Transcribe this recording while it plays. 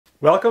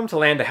Welcome to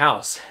Land to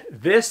House.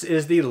 This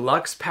is the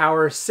Lux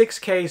Power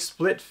 6K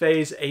split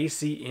phase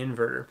AC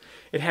inverter.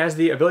 It has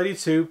the ability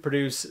to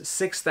produce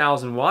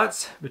 6,000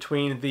 watts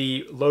between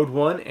the load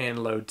 1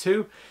 and load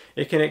 2.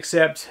 It can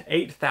accept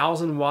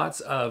 8,000 watts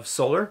of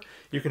solar.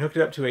 You can hook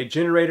it up to a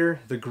generator,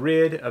 the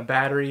grid, a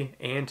battery,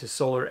 and to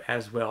solar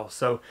as well.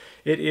 So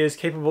it is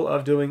capable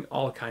of doing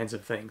all kinds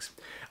of things.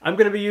 I'm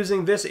going to be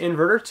using this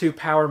inverter to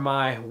power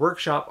my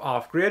workshop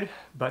off-grid,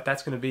 but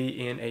that's going to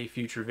be in a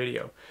future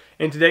video.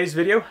 In today's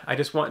video, I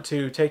just want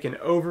to take an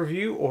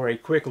overview or a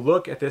quick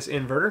look at this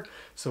inverter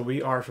so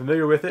we are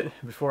familiar with it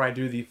before I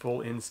do the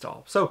full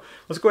install. So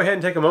let's go ahead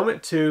and take a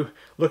moment to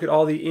look at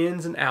all the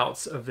ins and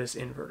outs of this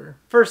inverter.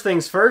 First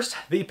things first,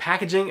 the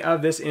packaging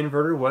of this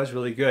inverter was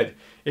really good.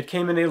 It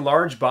came in a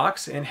large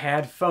box and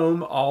had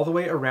foam all the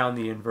way around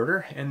the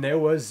inverter, and there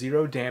was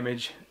zero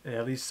damage,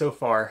 at least so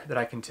far that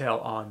I can tell,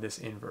 on this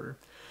inverter.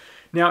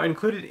 Now,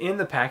 included in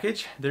the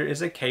package, there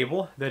is a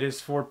cable that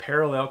is for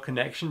parallel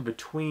connection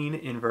between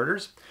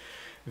inverters.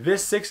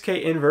 This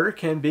 6K inverter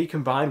can be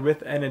combined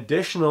with an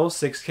additional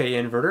 6K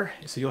inverter,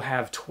 so you'll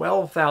have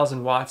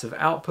 12,000 watts of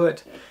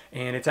output,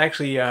 and it's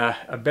actually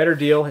a better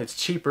deal. It's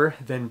cheaper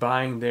than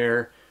buying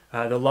the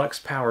Lux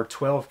Power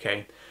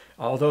 12K,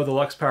 although the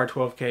Lux Power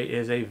 12K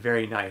is a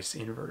very nice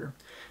inverter.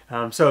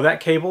 So that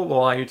cable will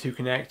allow you to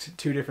connect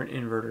two different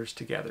inverters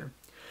together.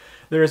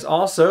 There is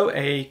also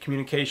a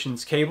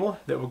communications cable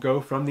that will go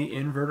from the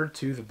inverter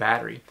to the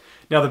battery.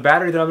 Now, the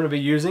battery that I'm going to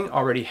be using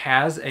already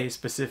has a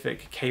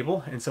specific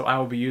cable, and so I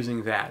will be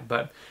using that.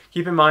 But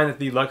keep in mind that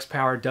the Lux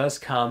Power does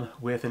come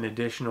with an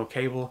additional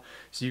cable,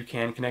 so you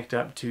can connect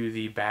up to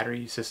the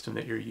battery system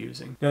that you're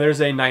using. Now,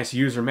 there's a nice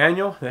user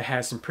manual that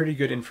has some pretty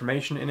good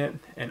information in it,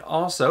 and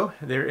also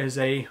there is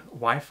a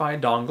Wi-Fi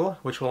dongle,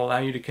 which will allow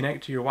you to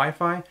connect to your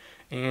Wi-Fi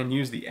and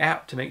use the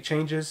app to make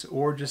changes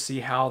or just see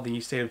how the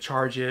state of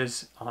charge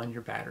is on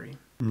your battery.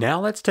 Now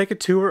let's take a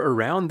tour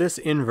around this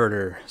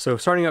inverter. So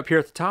starting up here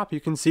at the top, you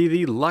can see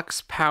the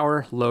Lux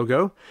Power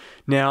logo.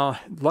 Now,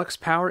 Lux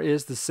Power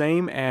is the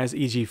same as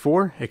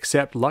EG4,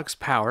 except Lux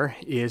Power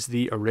is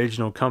the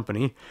original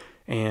company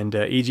and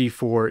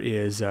EG4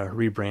 is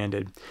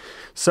rebranded.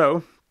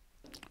 So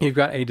you've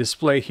got a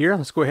display here.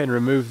 Let's go ahead and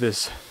remove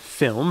this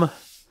film.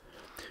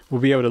 We'll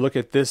be able to look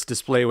at this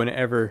display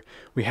whenever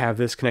we have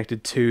this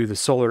connected to the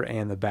solar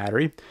and the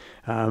battery.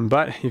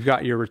 But you've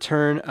got your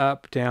return,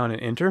 up, down,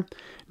 and enter.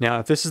 Now,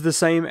 if this is the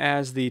same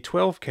as the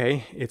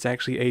 12K, it's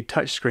actually a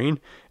touch screen,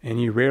 and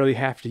you rarely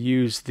have to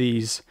use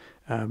these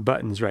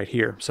buttons right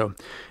here. So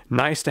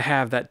nice to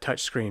have that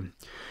touch screen.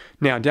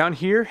 Now, down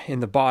here in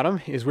the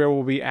bottom is where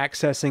we'll be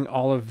accessing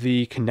all of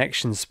the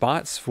connection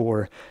spots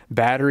for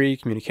battery,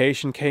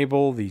 communication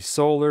cable, the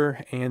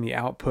solar, and the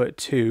output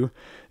to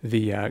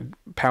the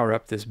power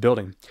up this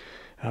building.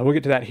 We'll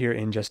get to that here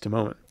in just a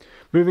moment.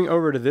 Moving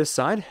over to this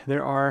side,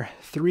 there are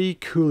 3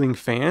 cooling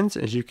fans,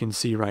 as you can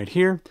see right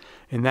here,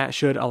 and that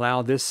should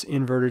allow this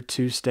inverter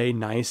to stay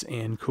nice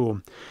and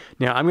cool.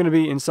 Now, I'm going to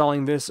be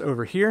installing this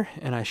over here,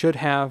 and I should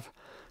have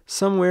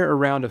somewhere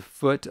around a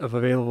foot of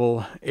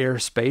available air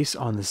space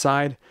on the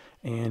side,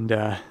 and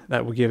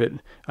that will give it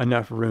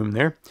enough room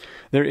there.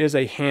 There is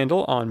a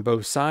handle on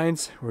both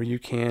sides where you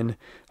can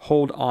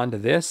hold onto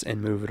this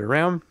and move it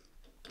around.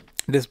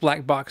 This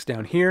black box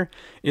down here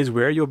is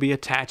where you'll be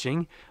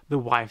attaching the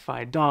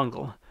Wi-Fi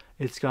dongle.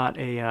 It's got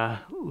a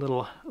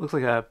little, looks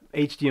like a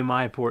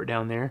HDMI port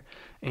down there,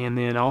 and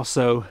then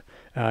also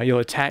you'll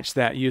attach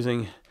that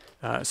using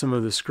some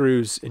of the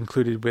screws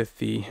included with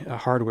the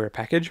hardware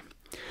package.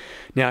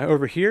 Now,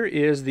 over here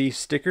is the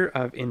sticker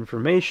of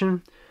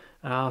information.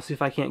 I'll see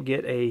if I can't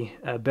get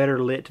a better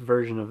lit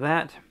version of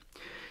that.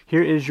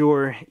 Here is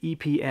your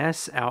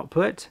EPS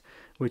output,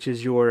 which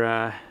is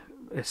your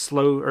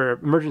slow or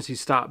emergency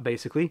stop,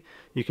 basically.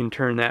 You can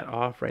turn that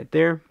off right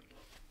there.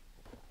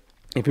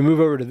 If we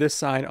move over to this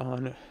side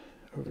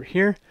over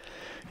here,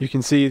 you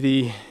can see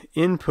the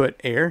input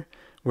air,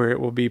 where it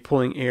will be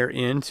pulling air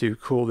in to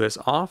cool this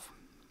off.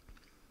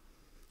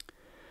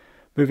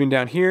 Moving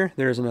down here,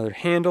 there's another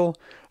handle,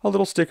 a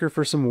little sticker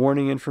for some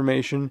warning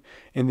information,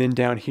 and then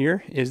down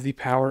here is the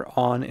power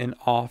on and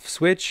off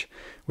switch,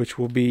 which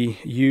will be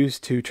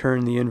used to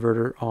turn the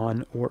inverter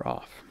on or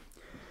off.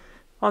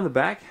 On the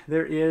back,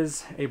 there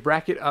is a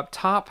bracket up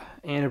top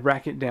and a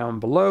bracket down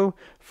below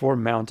for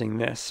mounting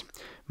this.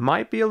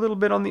 Might be a little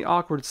bit on the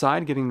awkward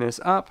side getting this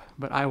up,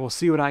 but I will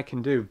see what I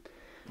can do.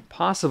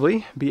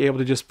 Possibly be able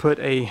to just put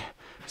a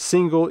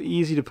single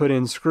easy to put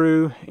in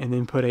screw and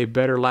then put a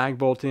better lag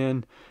bolt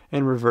in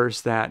and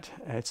reverse that.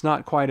 It's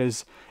not quite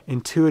as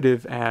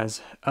intuitive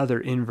as other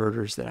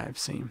inverters that I've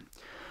seen.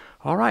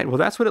 All right, well,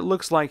 that's what it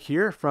looks like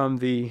here from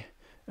the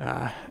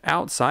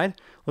outside.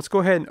 Let's go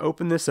ahead and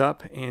open this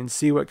up and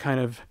see what kind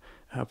of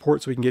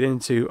ports we can get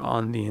into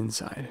on the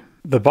inside.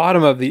 The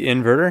bottom of the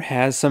inverter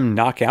has some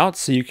knockouts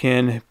so you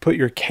can put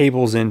your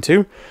cables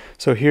into.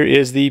 So here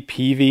is the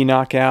PV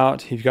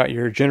knockout. You've got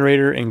your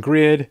generator and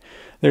grid.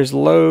 There's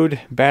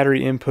load,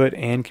 battery input,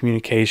 and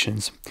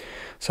communications.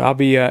 So I'll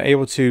be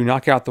able to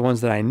knock out the ones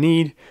that I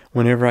need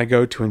whenever I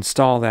go to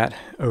install that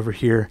over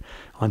here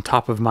on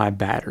top of my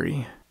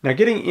battery. Now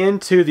getting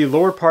into the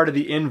lower part of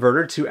the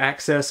inverter, to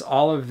access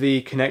all of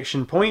the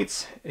connection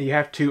points, you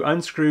have to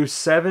unscrew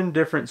 7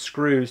 different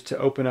screws to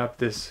open up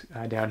this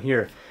down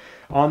here.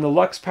 On the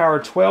Lux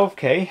Power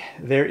 12K,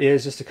 there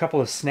is just a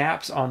couple of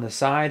snaps on the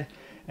side,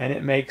 and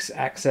it makes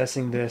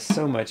accessing this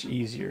so much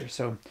easier.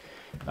 So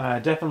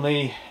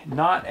definitely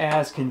not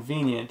as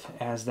convenient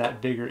as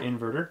that bigger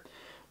inverter,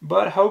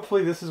 but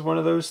hopefully this is one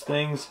of those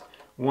things,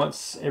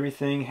 once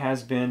everything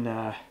has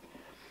been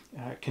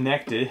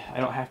connected,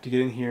 I don't have to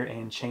get in here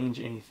and change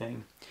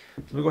anything.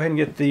 So we'll go ahead and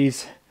get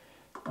these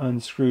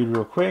unscrewed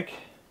real quick.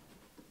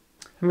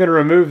 I'm going to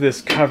remove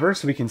this cover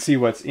so we can see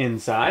what's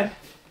inside.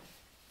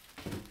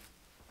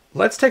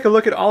 Let's take a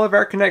look at all of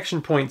our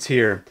connection points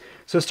here.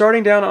 So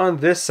starting down on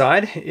this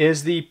side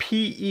is the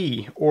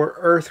PE, or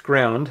earth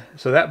ground.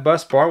 So that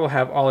bus bar will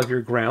have all of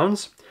your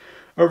grounds.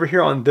 Over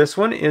here on this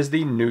one is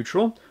the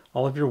neutral.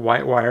 All of your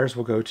white wires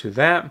will go to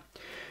that.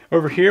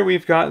 Over here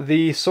we've got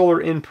the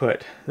solar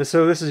input.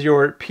 So this is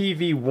your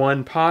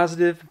PV1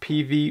 positive,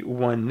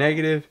 PV1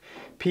 negative,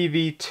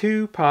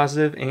 PV2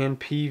 positive, and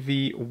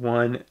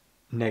PV1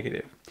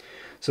 negative.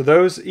 So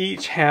those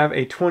each have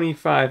a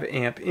 25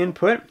 amp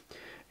input,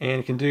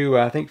 and it can do,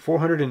 I think,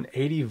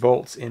 480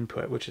 volts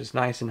input, which is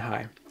nice and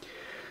high.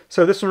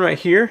 So this one right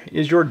here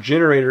is your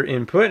generator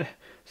input.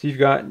 So you've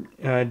got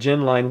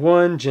gen line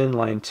 1, gen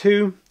line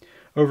 2.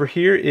 Over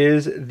here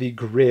is the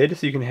grid,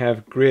 so you can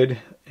have grid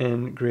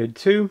and grid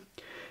 2.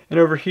 And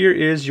over here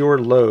is your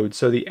load,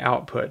 so the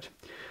output.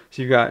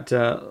 So you've got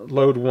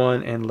load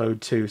 1 and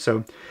load 2.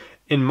 So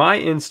in my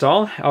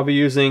install, I'll be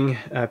using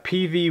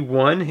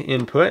PV1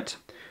 input,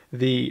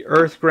 the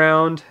earth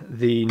ground,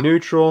 the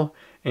neutral,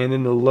 and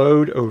then the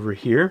load over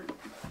here.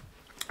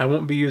 I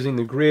won't be using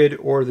the grid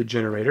or the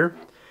generator.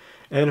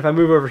 And if I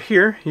move over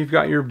here, you've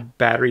got your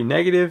battery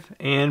negative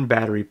and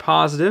battery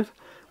positive.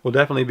 We'll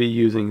definitely be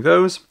using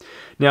those.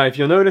 Now, if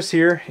you'll notice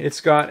here,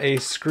 it's got a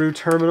screw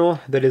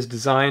terminal that is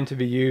designed to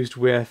be used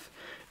with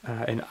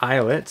an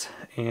eyelet.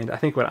 And I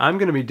think what I'm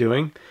going to be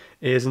doing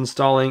is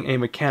installing a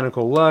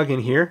mechanical lug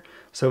in here,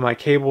 so my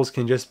cables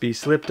can just be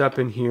slipped up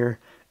in here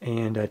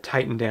and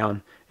tightened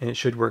down, and it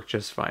should work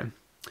just fine.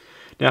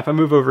 Now, if I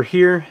move over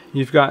here,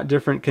 you've got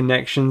different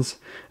connections.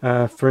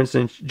 For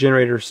instance,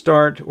 generator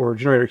start or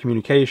generator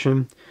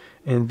communication.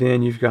 And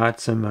then you've got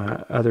some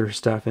other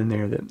stuff in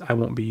there that I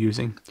won't be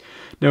using.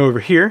 Now over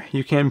here,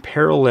 you can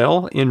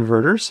parallel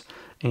inverters,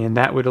 and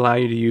that would allow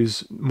you to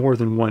use more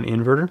than one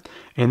inverter.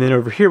 And then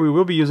over here, we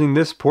will be using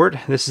this port.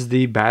 This is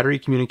the battery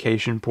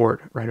communication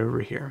port right over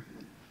here.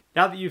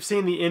 Now that you've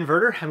seen the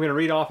inverter, I'm going to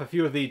read off a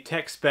few of the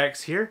tech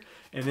specs here,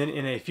 and then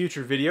in a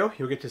future video,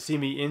 you'll get to see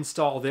me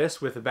install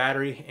this with a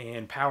battery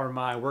and power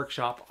my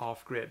workshop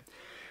off-grid.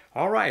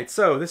 Alright,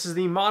 so this is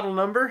the model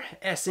number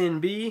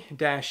SNB-NB-US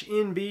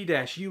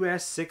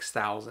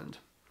 6000.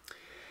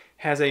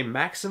 Has a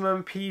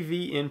maximum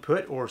PV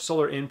input or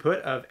solar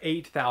input of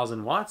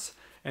 8,000 watts,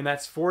 and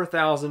that's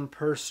 4,000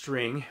 per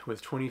string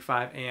with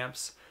 25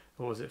 amps.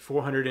 What was it,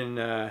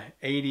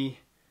 480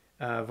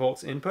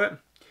 volts input.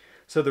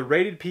 So the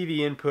rated PV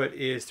input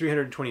is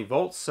 320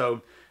 volts,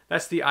 so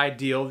that's the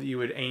ideal that you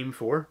would aim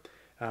for.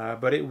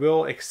 But it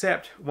will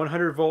accept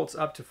 100 volts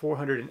up to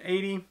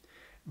 480.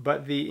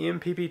 But the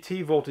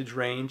MPPT voltage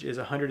range is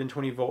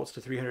 120 volts to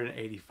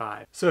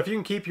 385. So if you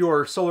can keep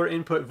your solar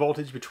input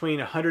voltage between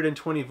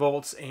 120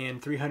 volts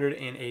and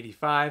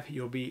 385,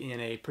 you'll be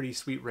in a pretty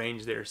sweet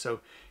range there,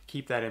 so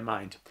keep that in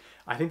mind.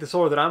 I think the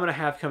solar that I'm going to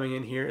have coming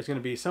in here is going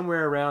to be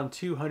somewhere around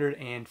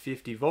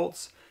 250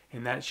 volts,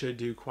 and that should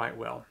do quite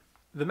well.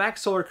 The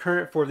max solar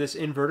current for this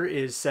inverter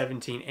is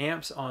 17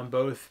 amps on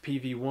both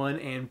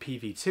PV1 and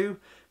PV2,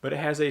 but it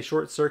has a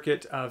short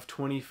circuit of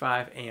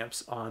 25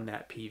 amps on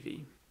that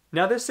PV.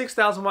 Now this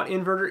 6,000 watt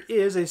inverter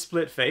is a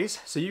split phase,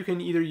 so you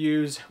can either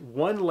use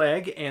one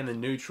leg and the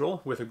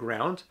neutral with a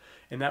ground,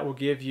 and that will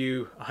give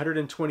you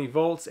 120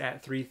 volts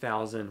at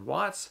 3,000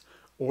 watts,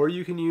 or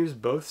you can use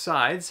both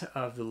sides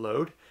of the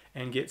load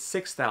and get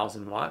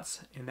 6,000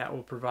 watts, and that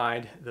will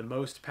provide the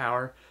most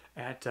power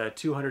at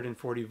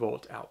 240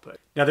 volt output.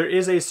 Now there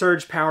is a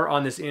surge power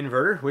on this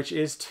inverter, which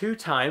is 2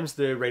 times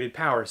the rated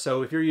power.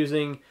 So if you're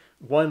using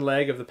one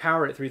leg of the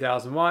power at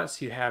 3,000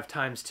 watts, you have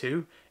times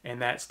 2,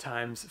 and that's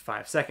times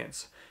 5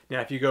 seconds.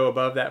 Now if you go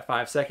above that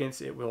 5 seconds,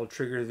 it will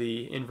trigger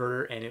the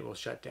inverter and it will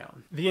shut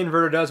down. The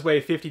inverter does weigh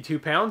 52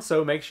 pounds,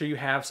 so make sure you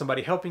have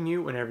somebody helping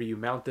you whenever you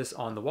mount this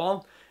on the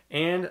wall.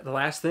 And the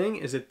last thing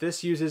is that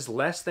this uses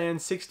less than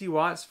 60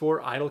 watts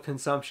for idle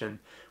consumption.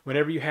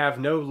 Whenever you have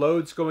no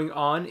loads going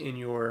on in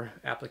your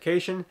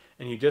application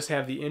and you just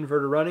have the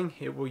inverter running,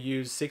 it will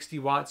use 60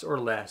 watts or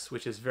less,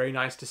 which is very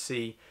nice to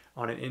see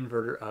on an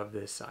inverter of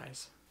this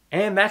size.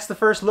 And that's the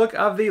first look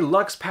of the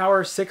Lux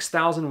Power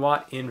 6,000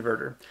 watt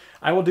inverter.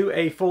 I will do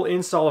a full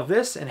install of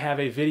this and have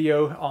a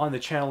video on the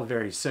channel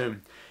very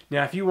soon.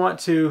 Now if you want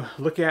to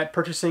look at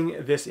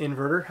purchasing this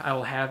inverter, I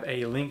will have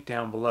a link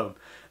down below.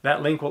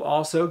 That link will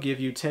also give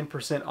you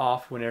 10%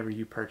 off whenever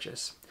you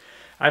purchase.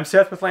 I'm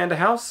Seth with Land to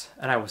House,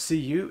 and I will see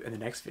you in the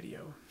next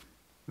video.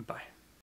 Bye.